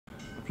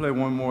play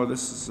one more.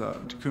 This is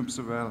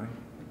Tecumseh Valley.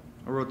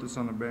 I wrote this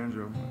on the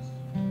banjo.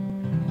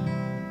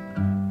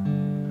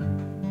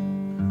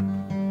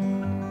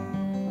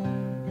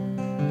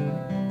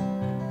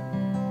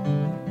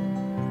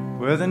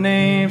 Well, the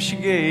name she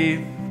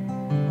gave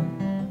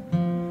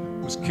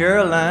was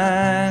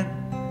Caroline,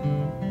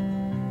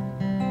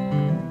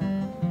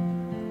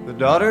 the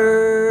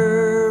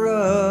daughter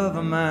of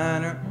a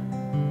miner,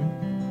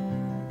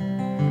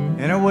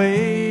 and her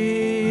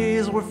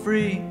ways were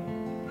free,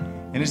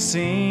 and it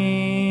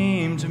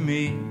seemed to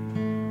me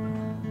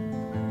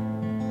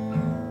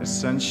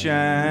as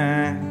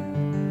sunshine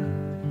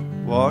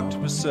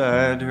walked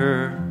beside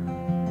her.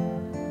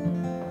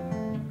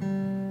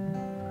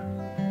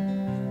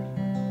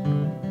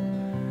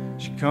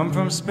 She come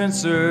from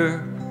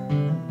Spencer,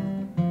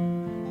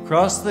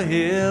 across the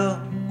hill.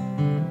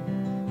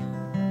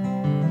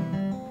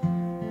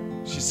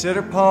 She said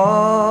her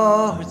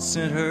pa had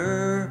sent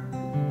her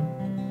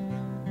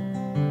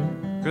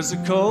 'cause the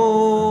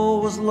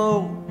coal was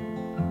low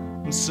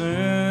and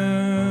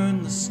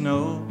soon the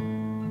snow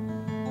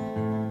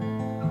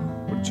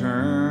would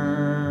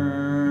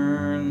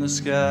turn the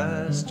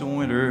skies to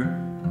winter.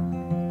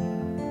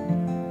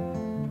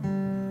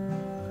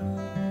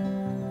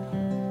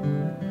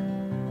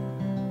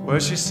 Well,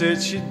 she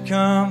said she'd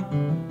come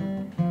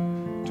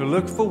to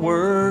look for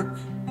work.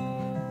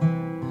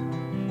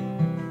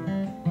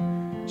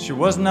 She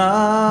was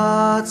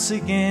not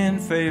seeking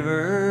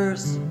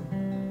favors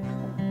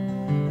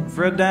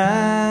for a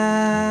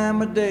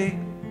dime a day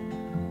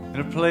and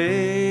a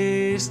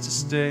place to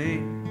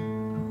stay.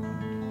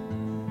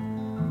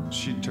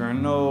 She'd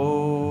turn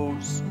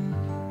those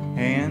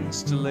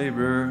hands to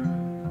labor.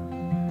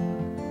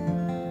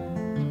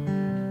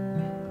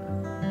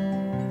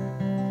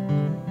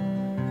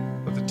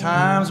 But the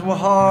times were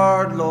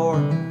hard,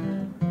 Lord,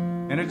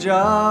 and her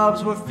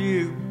jobs were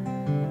few.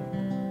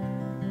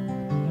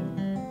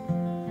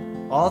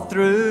 All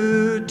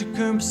through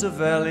Tecumseh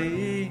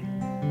Valley,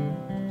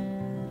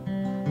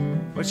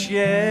 but she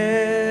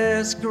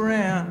asked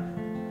around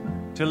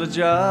till a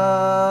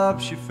job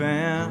she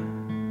found,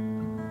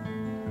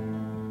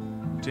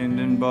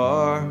 tending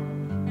bar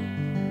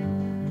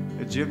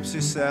at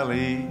Gypsy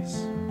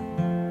Sally's.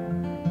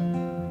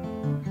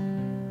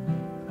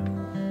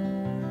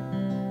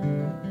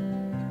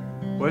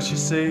 Well, she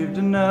saved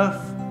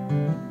enough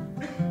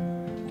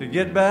to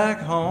get back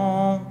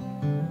home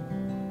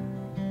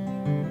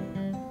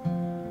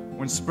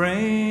when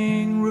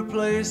spring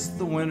replaced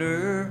the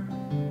winter.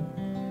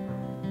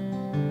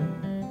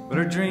 But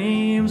her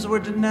dreams were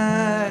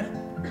denied.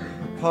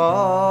 Her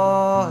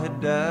pa had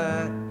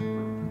died.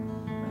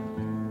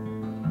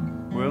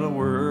 Well, a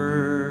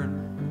word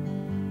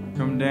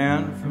come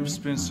down from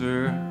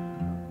Spencer.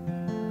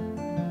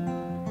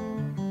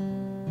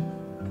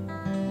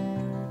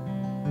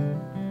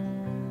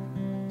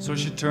 So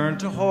she turned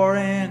to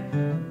whorin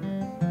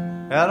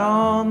out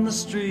on the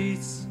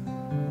streets,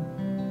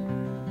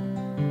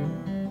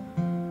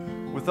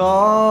 with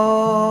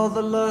all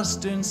the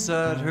lust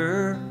inside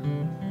her.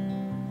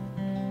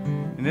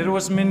 And it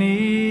was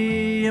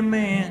many a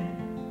man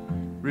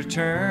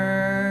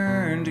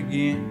returned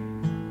again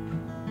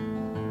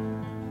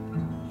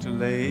to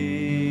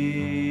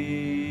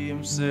lay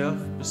himself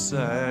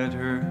beside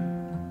her.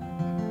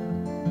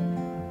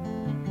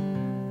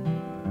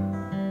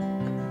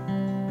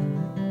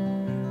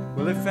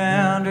 Well, they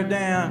found her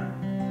down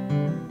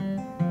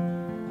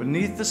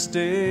beneath the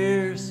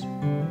stairs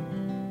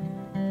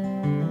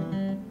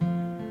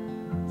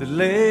that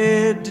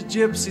led to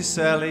Gypsy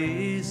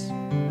Sally's.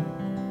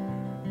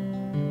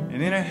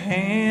 And in her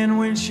hand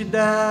when she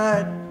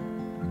died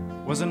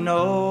was a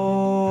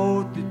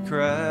note that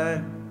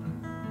cried,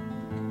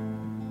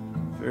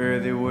 "Fare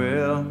thee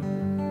well,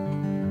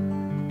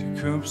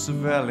 Tecumseh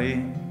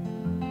Valley."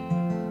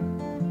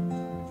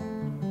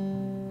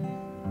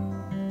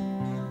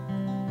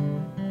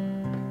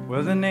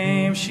 Well, the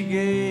name she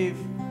gave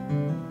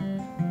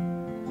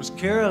was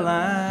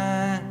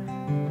Caroline,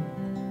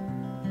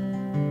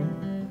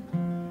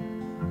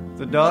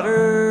 the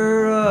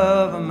daughter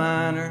of a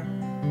miner,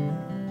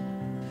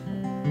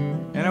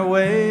 and her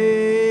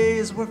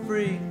ways were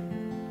free,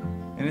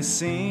 and it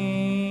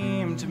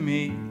seemed to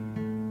me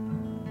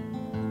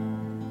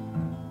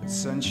that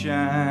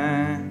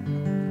sunshine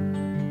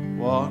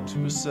walked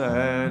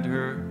beside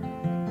her.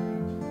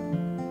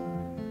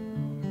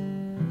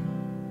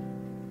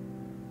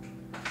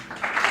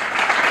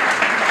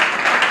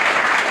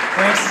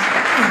 Thanks.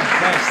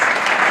 Thanks.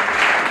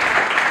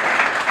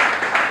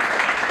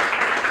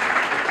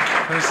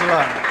 Thanks a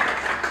lot.